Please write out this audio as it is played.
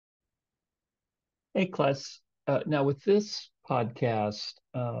Hey, Kless. Now, with this podcast,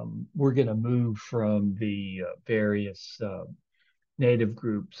 we're going to move from the various native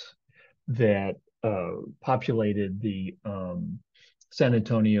groups that populated the San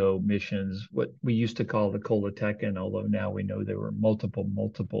Antonio missions, what we used to call the Colatecan, although now we know there were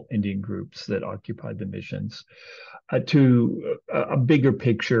multiple Indian groups that occupied the missions, to a bigger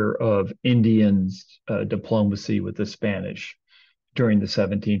picture of Indians' diplomacy with the Spanish during the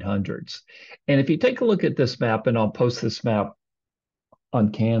 1700s. And if you take a look at this map, and I'll post this map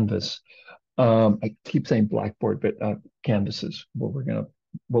on Canvas, I keep saying Blackboard, but Canvas is what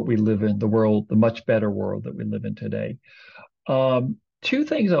we live in, the world, the much better world that we live in today. Two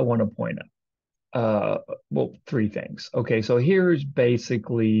things I want to point out. Well, three things. Okay, so here's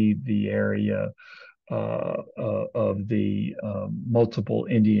basically the area of the multiple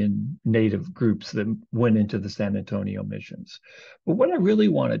Indian native groups that went into the San Antonio missions. But what I really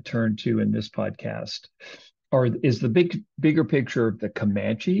want to turn to in this podcast is the bigger picture of the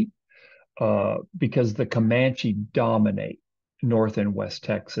Comanche, because the Comanche dominate North and West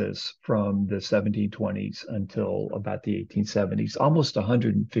Texas from the 1720s until about the 1870s, almost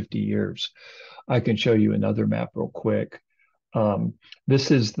 150 years. I can show you another map real quick.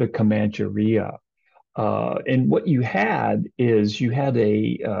 This is the Comancheria. And what you had is you had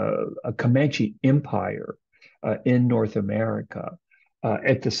a Comanche empire in North America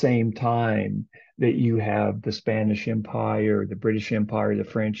at the same time that you have the Spanish Empire, the British Empire, the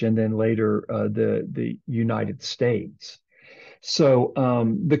French, and then later the United States. So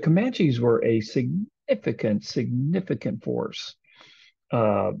the Comanches were a significant force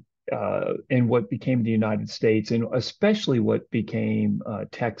uh, in what became the United States, and especially what became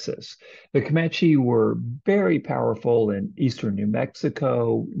Texas. The Comanche were very powerful in eastern New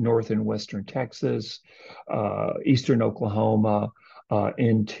Mexico, north and western Texas, eastern Oklahoma,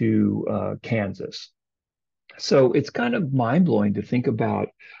 into Kansas. So it's kind of mind blowing to think about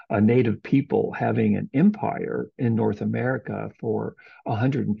a native people having an empire in North America for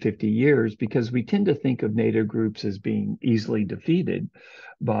 150 years, because we tend to think of native groups as being easily defeated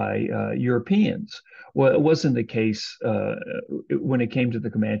by Europeans. Well, it wasn't the case when it came to the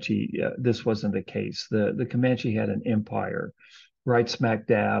Comanche. This wasn't the case. The Comanche had an empire right smack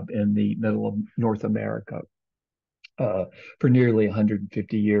dab in the middle of North America uh, for nearly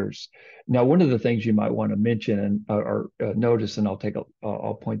 150 years. Now, one of the things you might want to mention or notice, and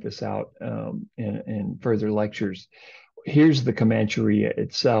I'll point this out in further lectures. Here's the Comancheria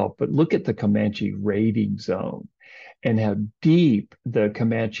itself, but look at the Comanche raiding zone and how deep the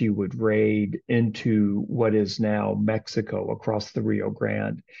Comanche would raid into what is now Mexico across the Rio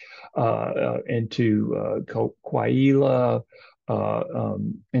Grande, into Coahuila,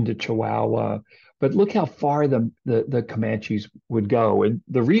 into Chihuahua. But look how far the Comanches would go. And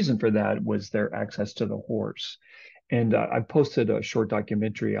the reason for that was their access to the horse. And I posted a short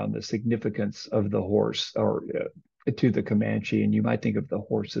documentary on the significance of the horse or to the Comanche. And you might think of the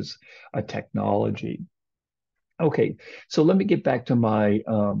horse as a technology. Okay, so let me get back to my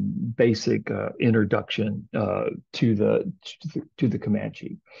basic introduction to the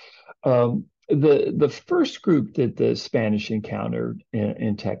Comanche. The first group that the Spanish encountered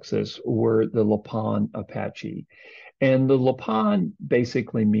in Texas were the Lipan Apache, and the Lipan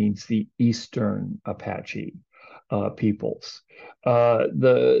basically means the Eastern Apache peoples.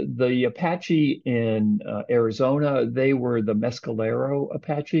 The Apache in Arizona, they were the Mescalero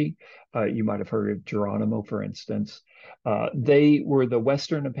Apache. You might have heard of Geronimo, for instance. They were the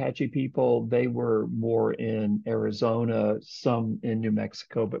Western Apache people. They were more in Arizona, some in New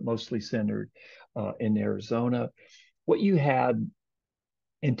Mexico, but mostly centered in Arizona. What you had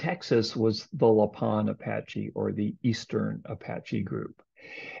in Texas was the Lipan Apache, or the Eastern Apache group.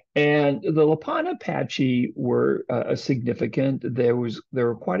 And the Lipan Apache were significant. There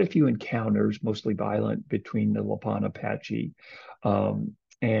were quite a few encounters, mostly violent, between the Lipan Apache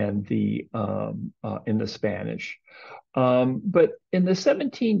and the Spanish. But in the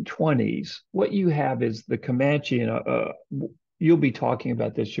 1720s, what you have is the Comanche, and you'll be talking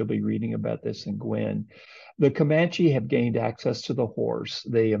about this, you'll be reading about this in Gwen. The Comanche have gained access to the horse.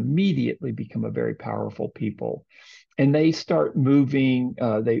 They immediately become a very powerful people. And they start moving,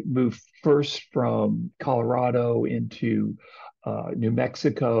 they move first from Colorado into New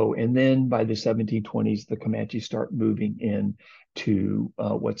Mexico. And then by the 1720s, the Comanche start moving in to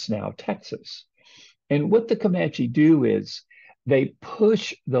what's now Texas. And what the Comanche do is they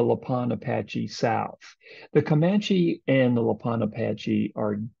push the Lipan Apache south. The Comanche and the Lipan Apache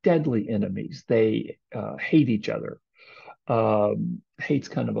are deadly enemies. They hate each other. Hate's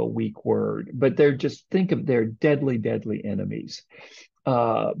kind of a weak word, but they're just think of they're deadly enemies.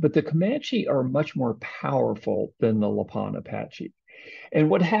 But the Comanche are much more powerful than the Lipan Apache. And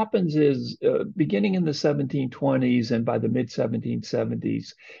what happens is, beginning in the 1720s and by the mid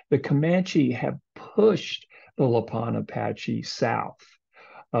 1770s, the Comanche have pushed the Lipan Apache south.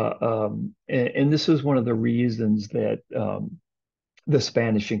 And this is one of the reasons that the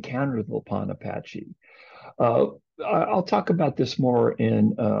Spanish encountered the Lipan Apache. Uh, I'll talk about this more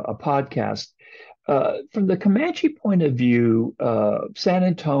in a podcast. From the Comanche point of view, San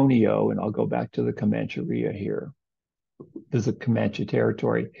Antonio, and I'll go back to the Comancheria here, this is Comanche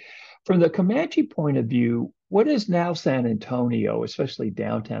territory. From the Comanche point of view, what is now San Antonio, especially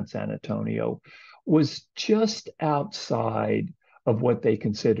downtown San Antonio, was just outside of what they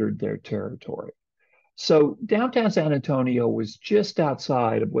considered their territory. So downtown San Antonio was just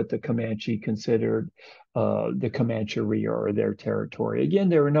outside of what the Comanche considered the Comancheria or their territory. Again,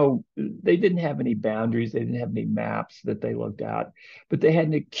 they didn't have any boundaries, they didn't have any maps that they looked at, but they had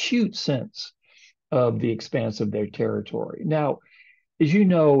an acute sense of the expanse of their territory. Now, as you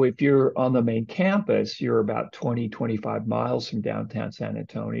know, if you're on the main campus, you're about 20, 25 miles from downtown San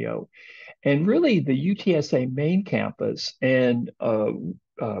Antonio. And really, the UTSA main campus and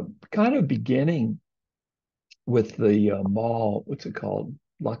kind of beginning with the mall, what's it called?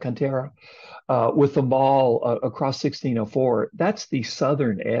 La Cantera, with the mall across 1604, that's the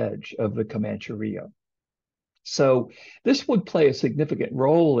southern edge of the Comancheria. So this would play a significant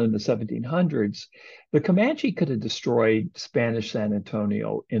role in the 1700s. The Comanche could have destroyed Spanish San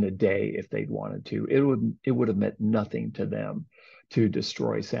Antonio in a day if they'd wanted to. It would have meant nothing to them to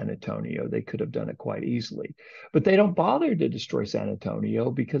destroy San Antonio. They could have done it quite easily. But they don't bother to destroy San Antonio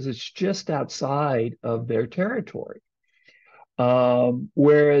because it's just outside of their territory.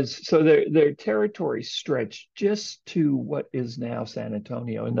 Whereas, so their territory stretched just to what is now San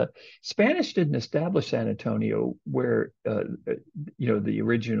Antonio, and the Spanish didn't establish San Antonio where, the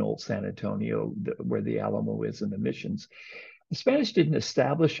original San Antonio, where the Alamo is and the missions. The Spanish didn't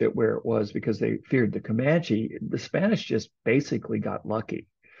establish it where it was because they feared the Comanche. The Spanish just basically got lucky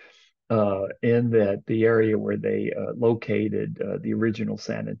in that the area where they located the original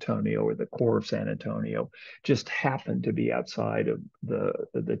San Antonio or the core of San Antonio just happened to be outside of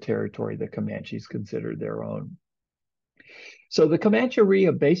the territory the Comanches considered their own. So the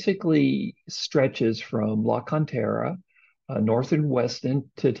Comancheria basically stretches from La Cantera, north and west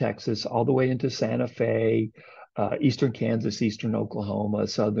into Texas, all the way into Santa Fe, eastern Kansas, eastern Oklahoma,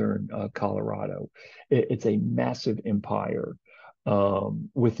 southern Colorado. It's a massive empire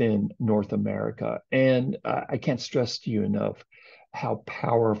within North America. And I can't stress to you enough how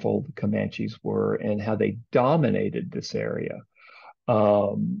powerful the Comanches were and how they dominated this area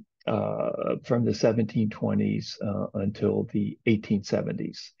from the 1720s until the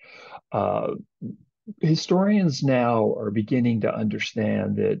 1870s. Historians now are beginning to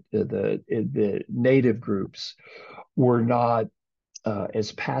understand that the native groups were not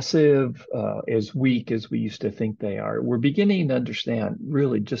as passive, as weak as we used to think they are. We're beginning to understand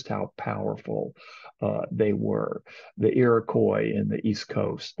really just how powerful they were. The Iroquois in the East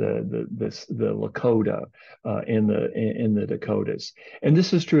Coast, the Lakota in the Dakotas, and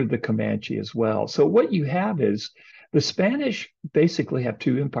this is true of the Comanche as well. So what you have is the Spanish basically have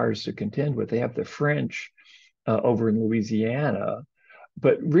two empires to contend with. They have the French over in Louisiana,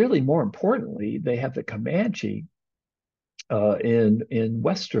 but really more importantly, they have the Comanche in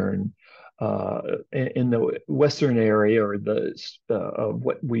western in the western area or the of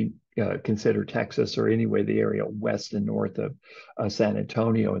what we consider Texas, or anyway the area west and north of San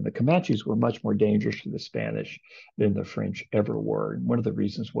Antonio. And the Comanches were much more dangerous to the Spanish than the French ever were. And one of the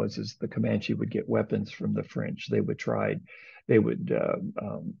reasons was is the Comanche would get weapons from the French. They would trade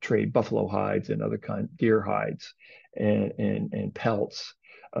buffalo hides and other deer hides and pelts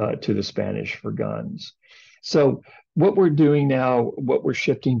to the Spanish for guns. So what we're doing now,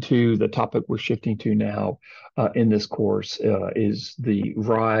 the topic we're shifting to now in this course is the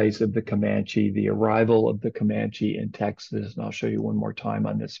rise of the Comanche, the arrival of the Comanche in Texas. And I'll show you one more time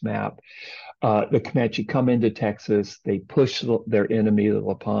on this map. The Comanche come into Texas. They push their enemy, the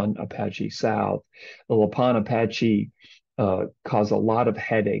Lipan Apache, south. The Lipan Apache cause a lot of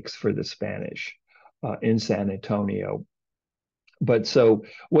headaches for the Spanish in San Antonio. But so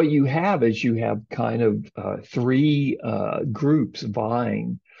what you have is you have kind of three groups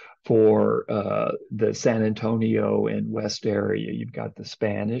vying for the San Antonio and West area. You've got the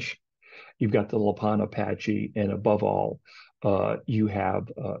Spanish, you've got the Lipan Apache, and above all, you have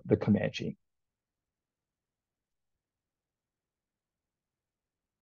the Comanche.